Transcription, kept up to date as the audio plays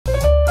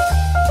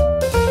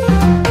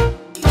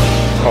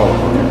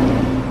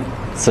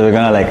So we're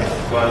gonna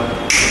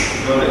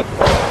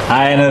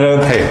Hi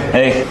Aniruddh.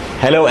 Hey.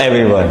 Hello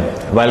everyone.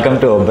 Welcome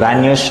to a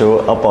brand new show,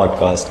 a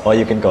podcast, or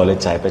you can call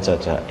it Chai Pe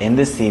Charcha. In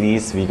this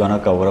series, we're gonna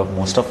cover up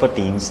most of our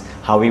teams,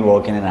 how we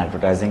work in an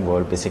advertising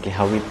world, basically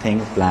how we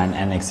think, plan,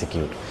 and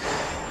execute.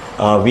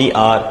 We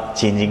are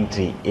Changing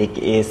Tree,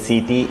 aka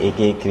CT,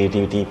 aka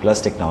Creativity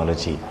plus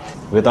Technology.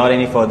 Without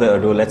any further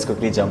ado, let's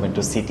quickly jump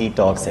into CT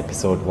Talks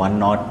episode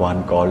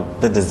 101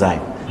 called The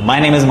Design. My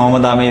name is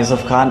Mohammad Amir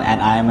Yusuf Khan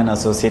and I am an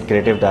Associate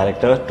Creative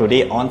Director.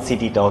 Today on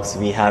CT Talks,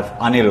 we have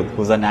Aniruddh,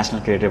 who's our National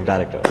Creative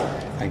Director.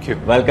 Thank you.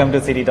 Welcome to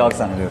CT Talks,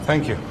 Aniruddh.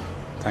 Thank you.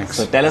 Thanks.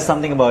 So tell us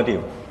something about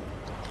you.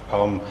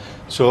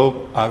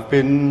 So I've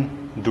been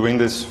doing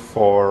this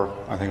for,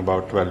 I think,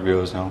 about 12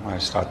 years now. I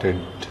started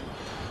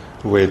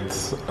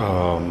with,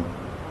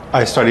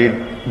 I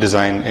studied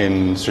design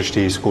in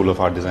Srishti School of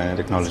Art Design and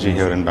Technology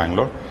here in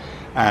Bangalore.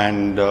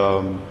 And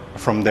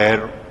from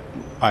there,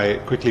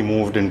 I quickly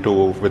moved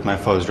with my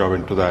first job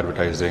into the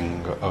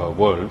advertising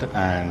world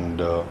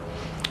and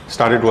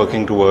started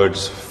working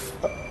towards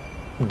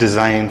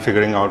design,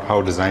 figuring out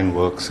how design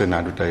works in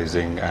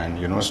advertising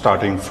and,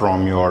 starting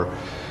from your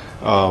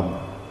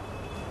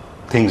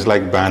things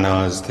like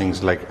banners,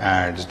 things like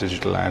ads,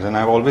 digital ads. And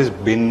I've always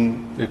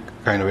been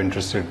kind of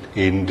interested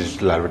in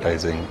digital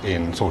advertising,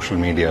 in social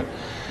media.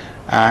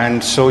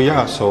 And so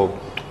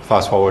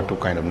fast forward to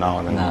kind of now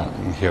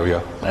and here we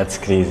are. That's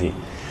crazy.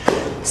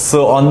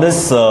 So on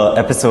this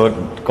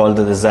episode called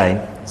The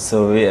Design,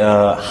 so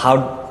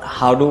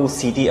how do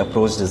CT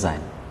approach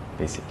design,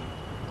 basically?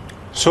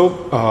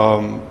 So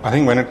I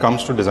think when it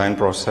comes to design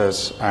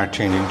process at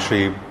Changing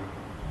Tree,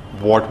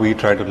 what we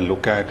try to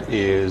look at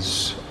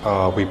is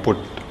we put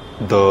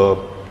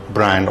the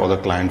brand or the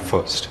client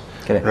first.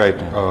 Correct. Right?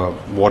 Yeah.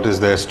 What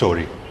is their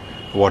story?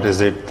 What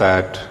is it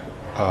that?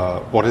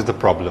 What is the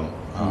problem?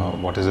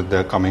 What is it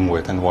they're coming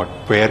with, and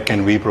where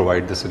can we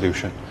provide the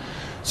solution?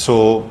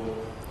 So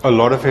a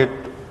lot of it,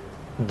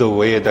 the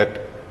way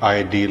that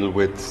I deal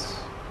with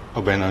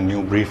when a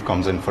new brief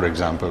comes in, for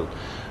example,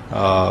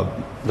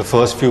 the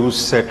first few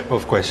set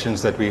of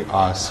questions that we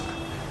ask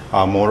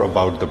are more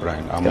about the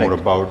brand, are more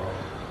about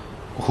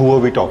who are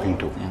we talking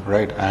to,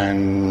 right?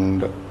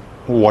 And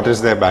what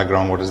is their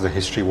background, what is the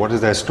history, what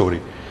is their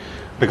story?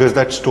 Because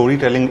that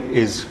storytelling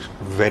is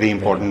very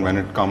important when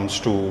it comes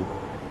to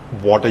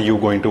what are you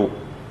going to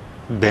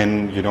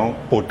then,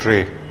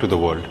 portray to the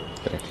world.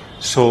 Correct.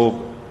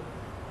 So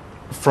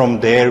from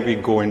there we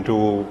go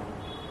into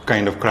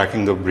kind of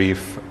cracking the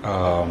brief,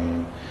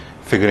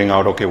 figuring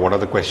out, okay, what are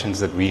the questions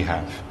that we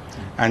have?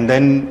 And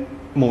then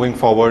moving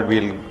forward,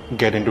 we'll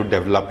get into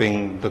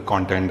developing the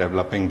content,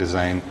 developing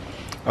design,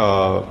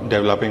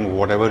 developing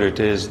whatever it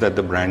is that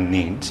the brand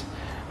needs.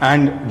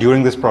 And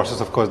during this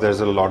process, of course, there's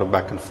a lot of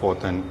back and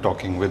forth and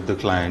talking with the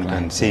client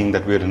and seeing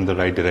that we're in the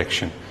right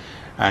direction.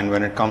 And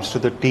when it comes to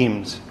the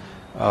teams,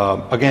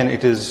 again,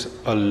 it is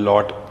a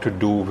lot to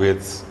do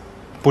with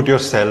put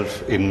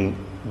yourself in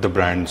the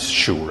brand's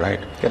shoe,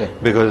 right?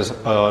 Correct. Because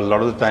a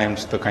lot of the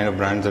times, the kind of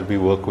brands that we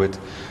work with,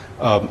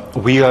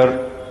 we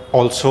are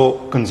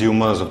also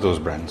consumers of those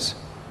brands.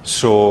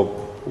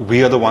 So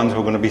we are the ones who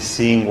are going to be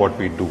seeing what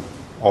we do,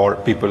 or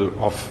people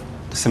of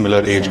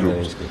similar age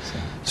groups.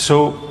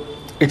 So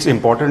it's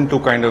important to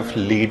kind of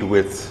lead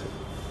with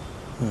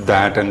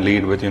that and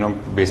lead with,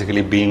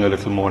 basically being a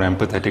little more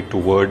empathetic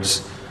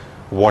towards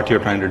what you're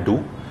trying to do,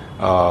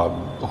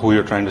 who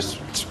you're trying to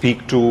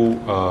speak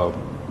to,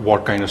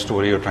 what kind of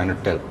story you're trying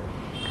to tell.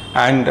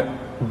 And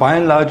by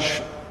and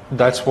large,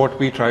 that's what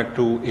we try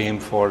to aim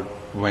for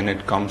when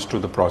it comes to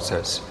the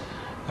process.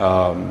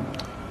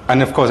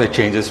 And of course, it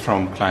changes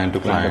from client to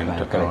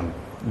client,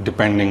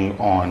 depending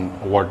on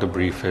what the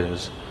brief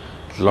is.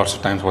 Lots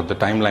of times what the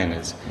timeline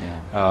is.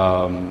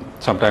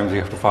 Sometimes you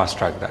have to fast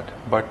track that.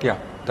 But yeah,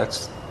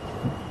 that's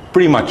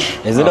pretty much.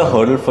 Is it a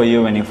hurdle for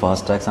you when you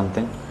fast track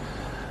something?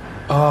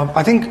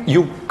 I think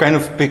you kind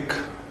of pick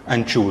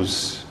and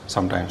choose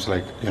sometimes.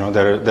 Like,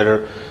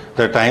 there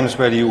are times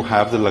where you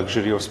have the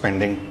luxury of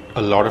spending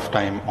a lot of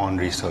time on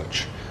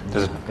research.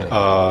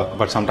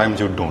 But sometimes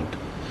you don't.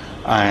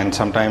 And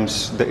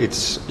sometimes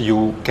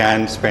you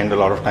can spend a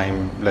lot of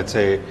time, let's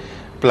say,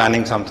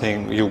 planning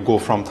something. You go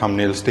from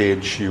thumbnail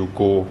stage, you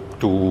go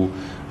to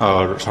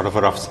sort of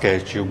a rough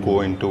sketch, you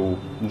go into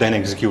then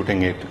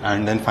executing it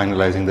and then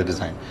finalizing the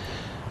design.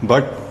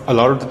 But a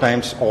lot of the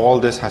times all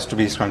this has to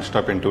be scrunched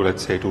up into,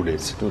 let's say, 2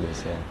 days. 2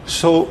 days, yeah.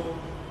 So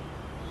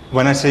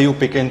when I say you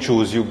pick and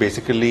choose, you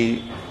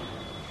basically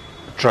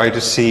try to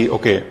see,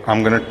 okay,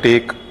 I'm going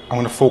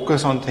to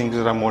focus on things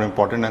that are more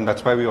important, and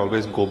that's why we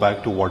always go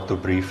back to what the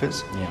brief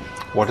is. Yeah.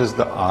 What is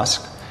the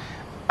ask?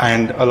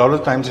 And a lot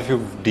of times if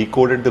you've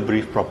decoded the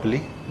brief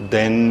properly,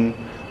 then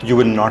you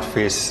will not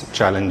face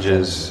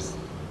challenges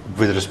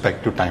with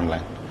respect to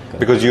timeline. Okay.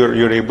 Because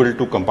you're able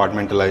to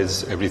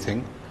compartmentalize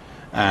everything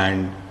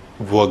and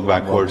work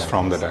backwards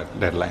from the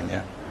deadline.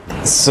 Yeah.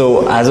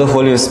 So as a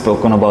whole, you've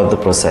spoken about the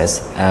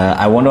process.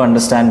 I want to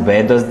understand,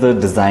 where does the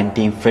design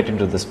team fit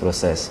into this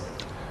process?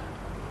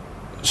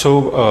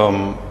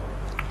 So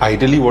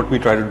ideally what we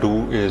try to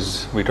do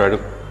is we try to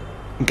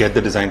get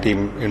the design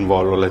team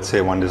involved, or let's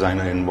say one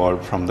designer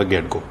involved from the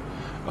get-go.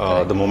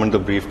 The moment the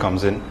brief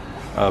comes in,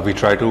 we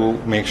try to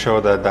make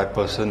sure that that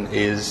person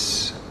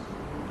is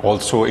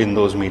also in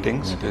those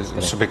meetings.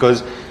 So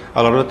because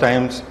a lot of the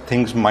times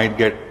things might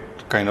get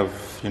kind of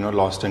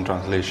lost in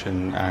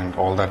translation and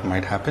all that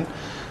might happen.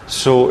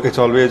 So it's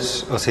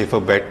always a safer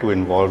bet to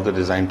involve the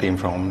design team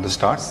from the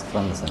start.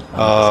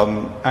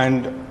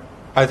 And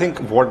I think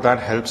what that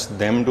helps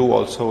them do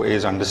also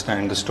is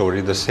understand the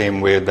story the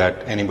same way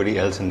that anybody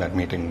else in that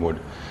meeting would.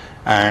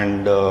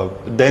 And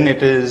then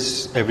it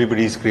is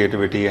everybody's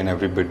creativity and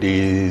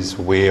everybody's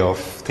way of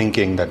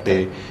thinking that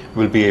they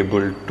will be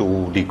able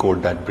to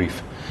decode that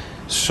brief.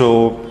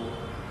 So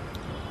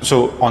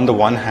on the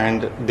one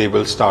hand, they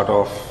will start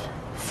off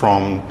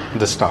from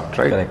the start,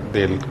 right? Correct.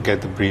 They'll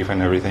get the brief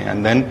and everything,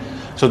 and then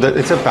so that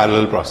it's a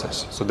parallel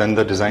process. So then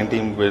the design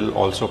team will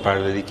also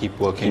parallelly keep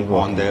working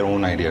on their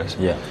own ideas.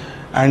 Yeah.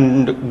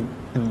 And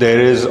there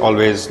is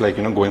always, like,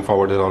 going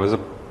forward, there's always a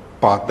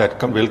path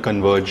that will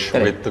converge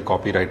with the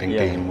copywriting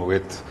team,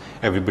 with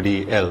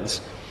everybody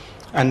else.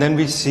 And then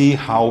we see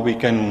how we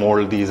can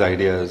mold these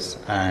ideas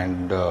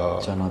and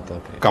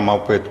come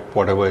up with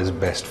whatever is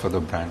best for the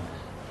brand.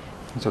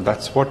 So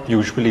that's what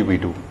usually we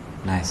do.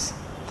 Nice.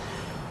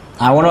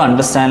 I want to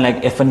understand,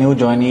 like, if a new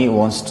joinee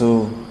wants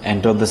to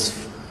enter this,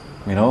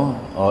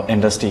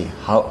 industry,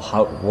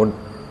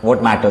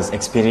 what matters,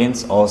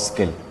 experience or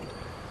skill?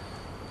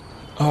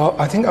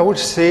 I think I would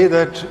say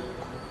that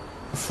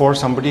for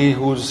somebody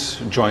who's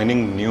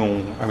joining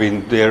new, I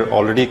mean, they're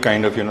already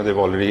kind of, they've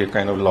already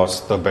kind of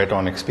lost the bet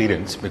on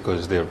experience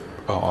because they're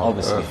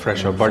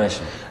fresher.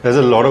 But there's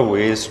a lot of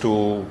ways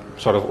to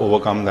sort of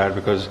overcome that,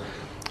 because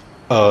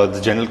the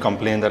general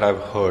complaint that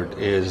I've heard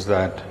is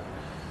that,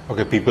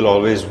 okay, people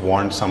always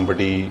want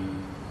somebody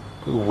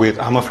with,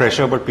 I'm a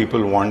fresher, but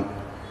people want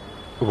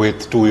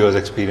with 2 years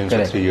experience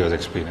or 3 years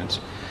experience.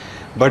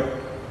 But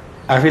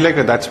I feel like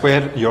that's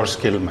where your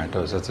skill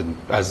matters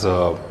as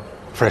a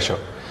fresher.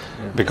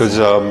 Because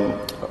a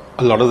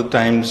lot of the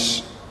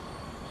times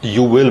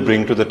you will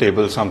bring to the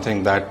table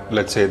something that,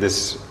 let's say,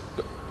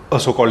 a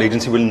so-called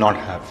agency will not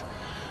have.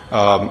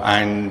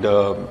 And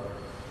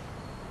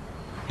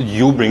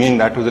you bringing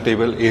that to the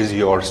table is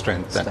your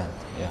strength then.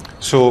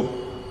 So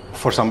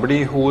for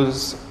somebody who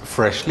is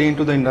freshly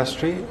into the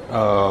industry,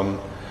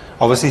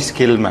 obviously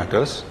skill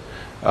matters.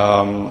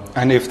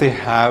 And if they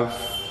have,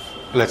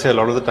 let's say, a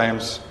lot of the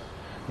times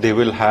they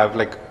will have,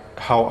 like,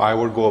 how I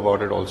would go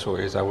about it also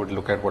is I would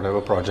look at whatever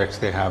projects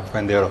they have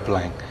when they are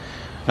applying.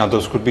 Now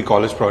those could be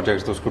college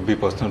projects, those could be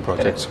personal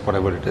projects,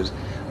 whatever it is.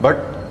 But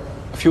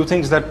a few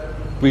things that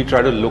we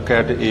try to look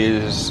at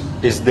is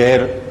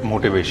their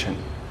motivation,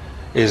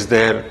 is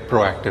their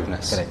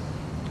proactiveness,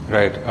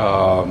 right?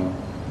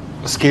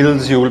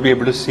 Skills you will be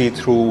able to see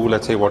through,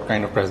 let's say, what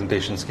kind of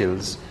presentation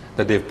skills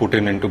that they've put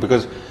into,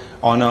 because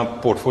on a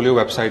portfolio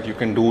website you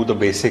can do the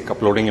basic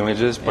uploading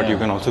images, but you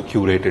can also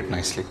curate it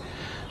nicely.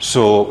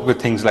 So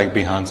with things like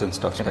Behance and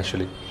stuff,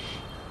 especially.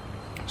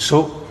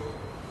 So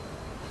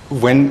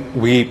when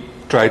we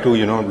try to,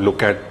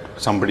 look at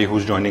somebody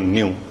who's joining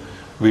new,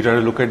 we try to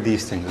look at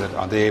these things. That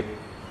are they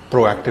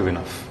proactive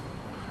enough?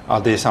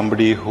 Are they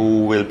somebody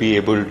who will be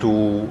able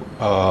to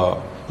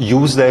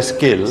use their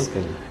skill,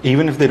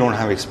 even if they don't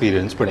have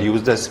experience, but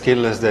use their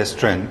skill as their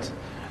strength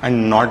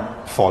and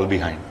not fall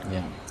behind?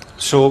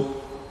 So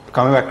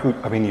coming back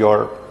to,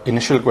 your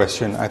initial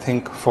question, I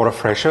think for a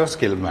fresher,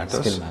 skill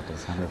matters. Skill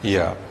matters, 100%.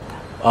 Yeah.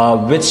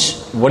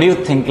 What do you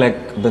think,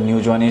 like, the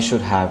new joinee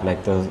should have,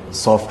 like the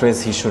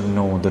softwares he should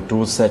know, the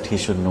tool set he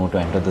should know to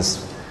enter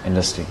this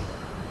industry?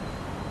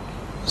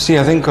 See,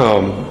 I think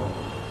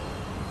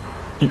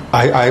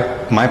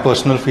my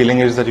personal feeling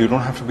is that you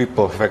don't have to be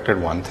perfect at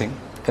one thing.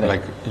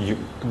 Like,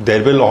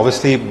 there will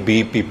obviously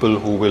be people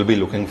who will be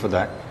looking for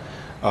that,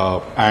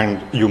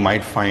 and you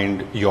might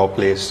find your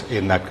place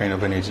in that kind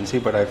of an agency.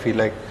 But I feel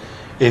like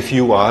if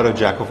you are a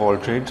jack of all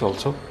trades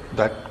also,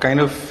 that kind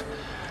of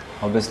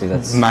obviously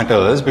that's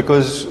matters,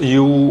 because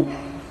you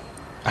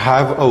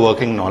have a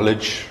working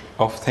knowledge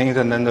of things,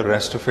 and then the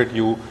rest of it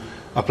you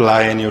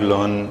apply and you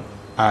learn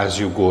as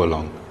you go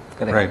along.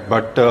 Right?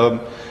 But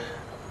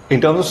in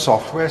terms of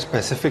software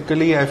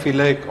specifically, I feel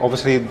like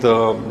obviously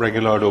the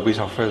regular Adobe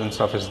software and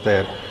stuff is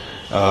there.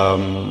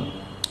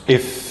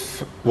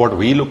 If what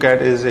we look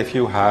at is if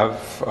you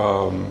have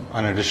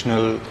an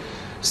additional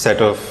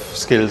set of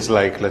skills,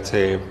 like, let's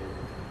say,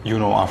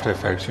 After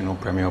Effects,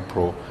 Premiere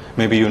Pro,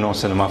 maybe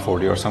Cinema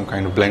 4D or some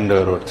kind of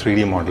Blender or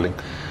 3D modeling,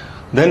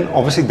 then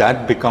obviously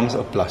that becomes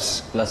a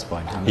plus. Plus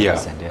point,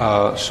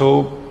 100%.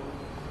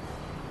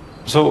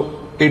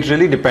 So it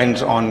really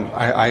depends on,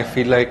 I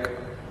feel like,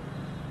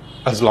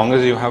 as long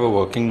as you have a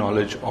working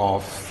knowledge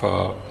of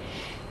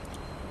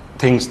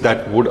things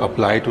that would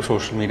apply to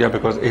social media,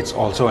 because it's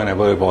also an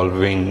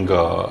ever-evolving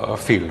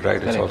field,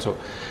 right? It's also,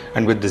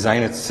 and with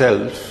design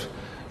itself,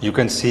 you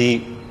can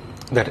see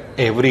that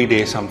every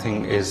day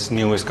something is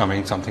new is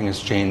coming, something is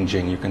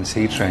changing. You can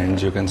see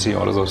trends, you can see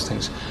all of those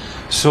things.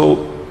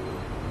 So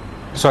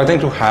I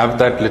think to have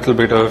that little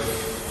bit of,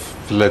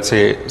 let's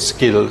say,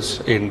 skills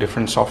in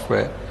different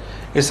software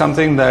is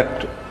something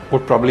that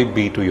would probably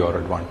be to your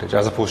advantage,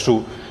 as opposed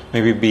to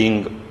maybe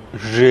being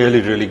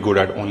really, really good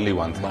at only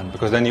one thing.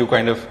 Because then you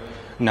kind of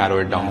narrow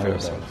it down for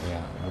yourself.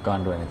 Yeah, you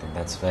can't do anything.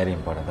 That's very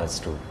important. That's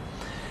true.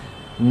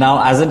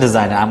 Now, as a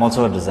designer, I'm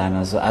also a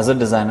designer. So, as a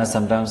designer,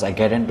 sometimes I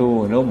get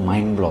into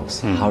mind blocks.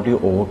 How do you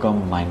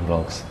overcome mind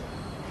blocks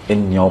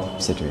in your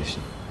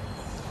situation?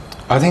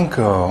 I think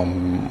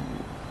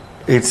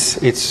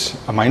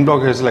it's a mind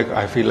block is like,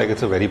 I feel like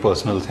it's a very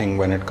personal thing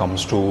when it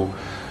comes to,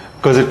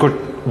 because it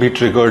could be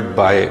triggered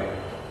by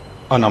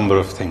a number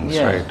of things,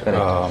 right?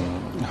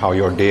 How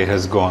your day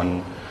has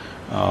gone.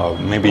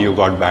 Maybe you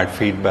got bad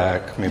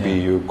feedback. Maybe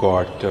you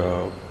got.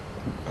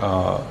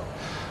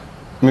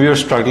 Maybe you're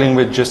struggling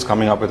with just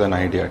coming up with an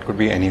idea. It could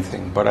be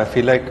anything. But I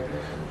feel like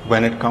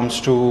when it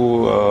comes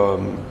to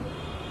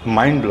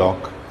mind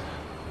block,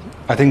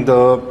 I think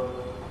the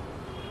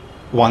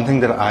one thing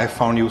that I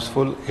found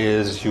useful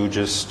is you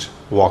just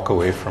walk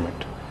away from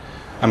it.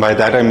 And by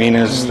that I mean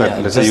is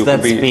that, let's say you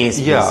could be,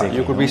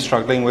 you could be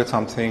struggling with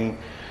something,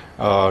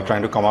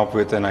 trying to come up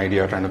with an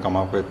idea, trying to come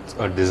up with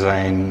a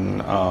design,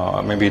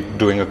 maybe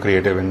doing a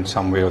creative in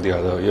some way or the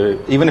other.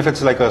 Even if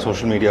it's like a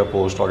social media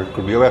post or it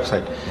could be a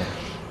website.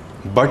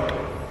 But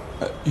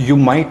you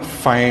might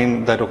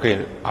find that,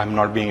 okay, I'm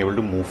not being able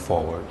to move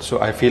forward. So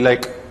I feel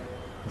like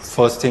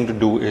first thing to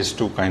do is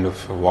to kind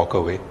of walk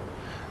away.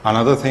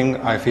 Another thing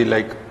I feel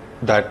like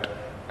that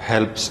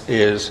helps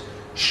is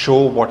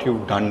show what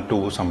you've done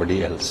to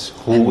somebody else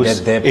who is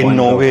in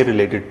no way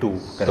related to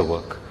the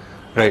work.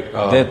 Right.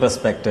 Their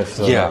perspective.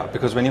 So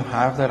because when you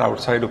have that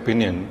outside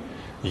opinion,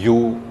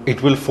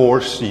 it will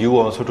force you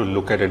also to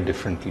look at it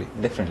differently.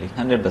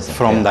 100%.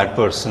 From that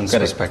person's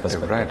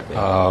perspective, right?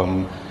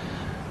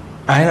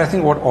 And I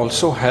think what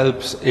also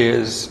helps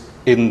is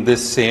in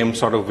this same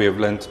sort of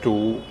wavelength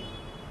to,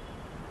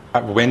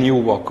 when you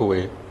walk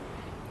away,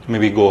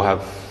 maybe go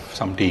have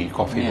some tea,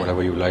 coffee,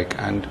 whatever you like,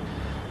 and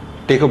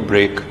take a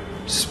break,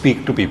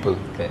 speak to people.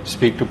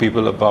 Speak to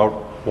people about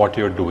what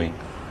you're doing.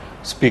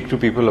 Speak to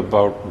people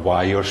about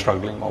why you're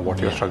struggling or what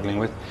you're struggling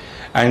with.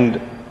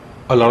 And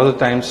a lot of the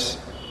times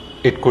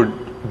it could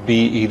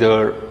be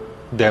either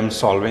them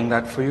solving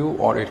that for you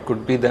or it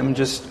could be them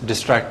just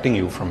distracting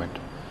you from it.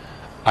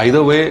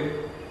 Either way,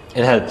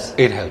 it helps.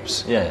 It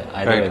helps.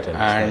 Either way it helps.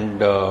 And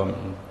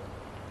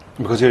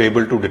because you're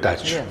able to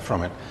detach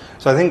from it.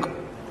 So I think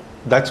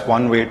that's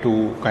one way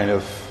to kind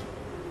of,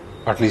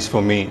 at least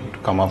for me, to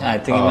come up. I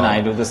think even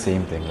I do the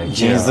same thing. Like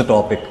change the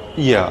topic.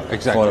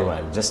 Exactly. For a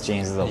while, just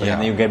change the topic,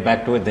 and then you get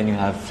back to it. Then you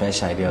have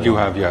fresh ideas. You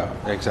have,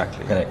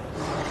 exactly. Correct.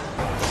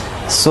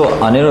 So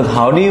Aniruddh,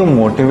 how do you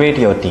motivate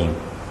your team?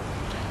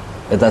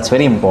 That's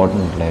very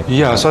important.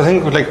 So I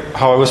think like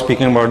how I was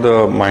speaking about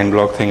the mind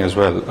block thing as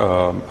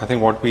well. I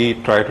think what we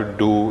try to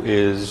do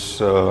is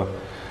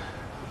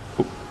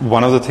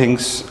one of the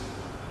things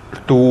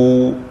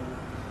to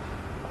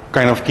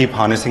kind of keep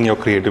harnessing your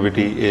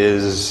creativity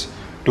is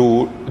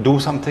to do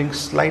something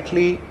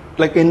slightly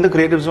like in the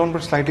creative zone,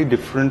 but slightly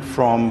different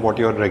from what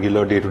your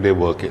regular day-to-day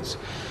work is.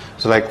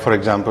 So like, for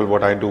example,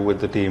 what I do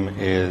with the team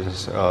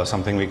is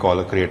something we call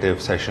a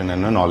creative session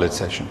and a knowledge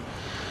session.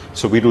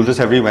 So we do this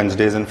every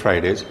Wednesdays and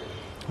Fridays,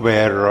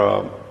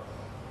 where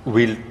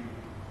we'll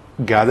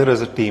gather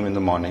as a team in the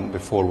morning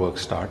before work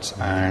starts,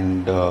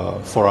 and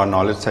for our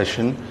knowledge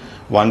session,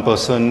 one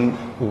person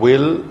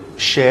will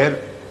share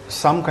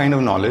some kind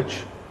of knowledge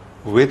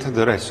with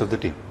the rest of the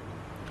team.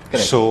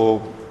 Correct.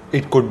 So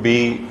it could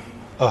be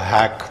a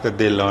hack that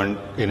they learned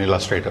in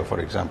Illustrator, for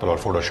example, or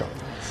Photoshop.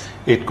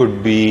 It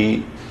could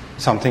be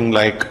something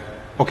like,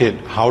 okay,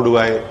 how do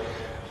I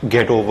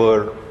get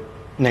over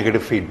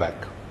negative feedback?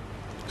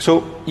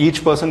 So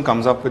each person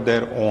comes up with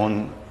their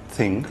own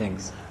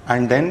things,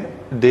 and then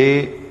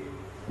they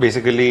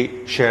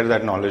basically share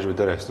that knowledge with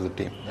the rest of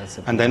the team.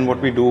 And then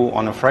what we do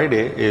on a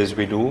Friday is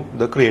we do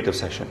the creative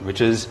session,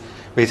 which is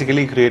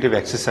basically creative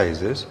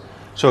exercises.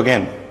 So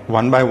again,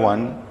 one by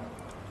one,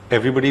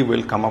 everybody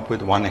will come up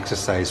with one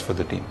exercise for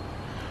the team.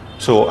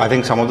 So I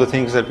think some of the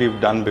things that we've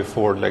done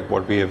before, like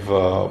what we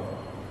have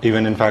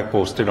even in fact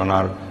posted on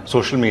our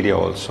social media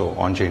also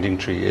on Changing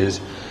Tree, is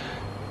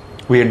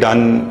we had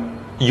done,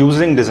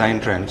 using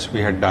design trends, we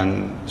had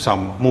done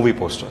some movie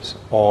posters.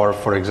 Or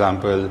for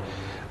example,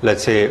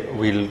 let's say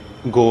we'll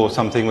go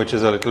something which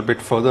is a little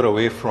bit further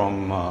away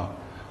from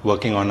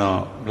working on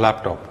a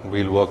laptop.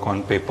 We'll work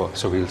on paper.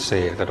 So we'll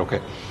say that,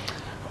 okay,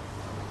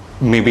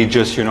 maybe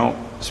just,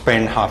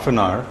 spend half an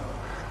hour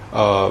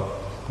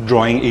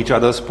drawing each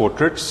other's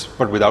portraits,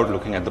 but without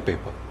looking at the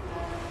paper.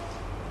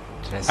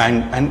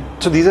 And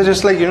so these are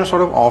just like,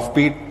 sort of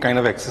offbeat kind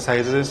of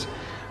exercises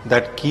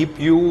that keep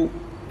you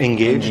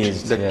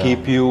engaged, that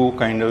keep you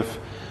kind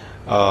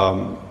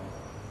of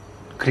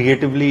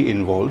creatively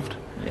involved.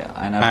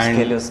 And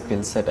upscale your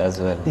skill set as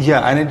well.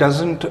 And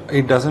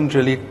it doesn't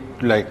really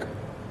like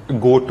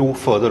go too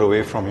further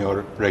away from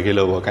your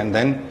regular work, and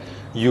then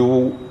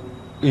you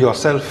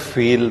yourself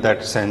feel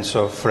that sense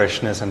of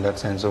freshness and that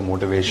sense of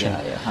motivation.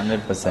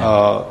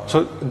 100%.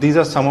 So these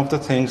are some of the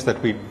things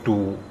that we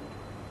do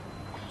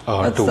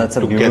That's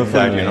a to beautiful get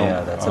that,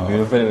 way, that's a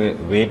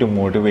beautiful way to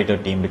motivate a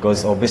team,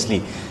 because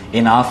obviously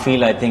in our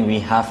field I think we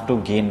have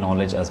to gain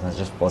knowledge as much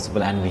as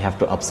possible, and we have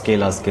to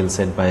upscale our skill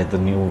set by the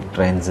new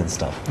trends and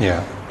stuff.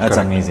 Yeah, that's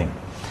correct. amazing.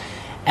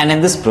 And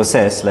in this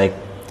process, like,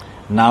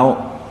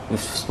 now we've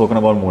spoken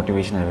about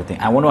motivation and everything,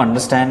 I want to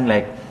understand,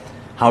 like,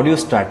 how do you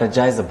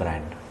strategize a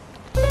brand?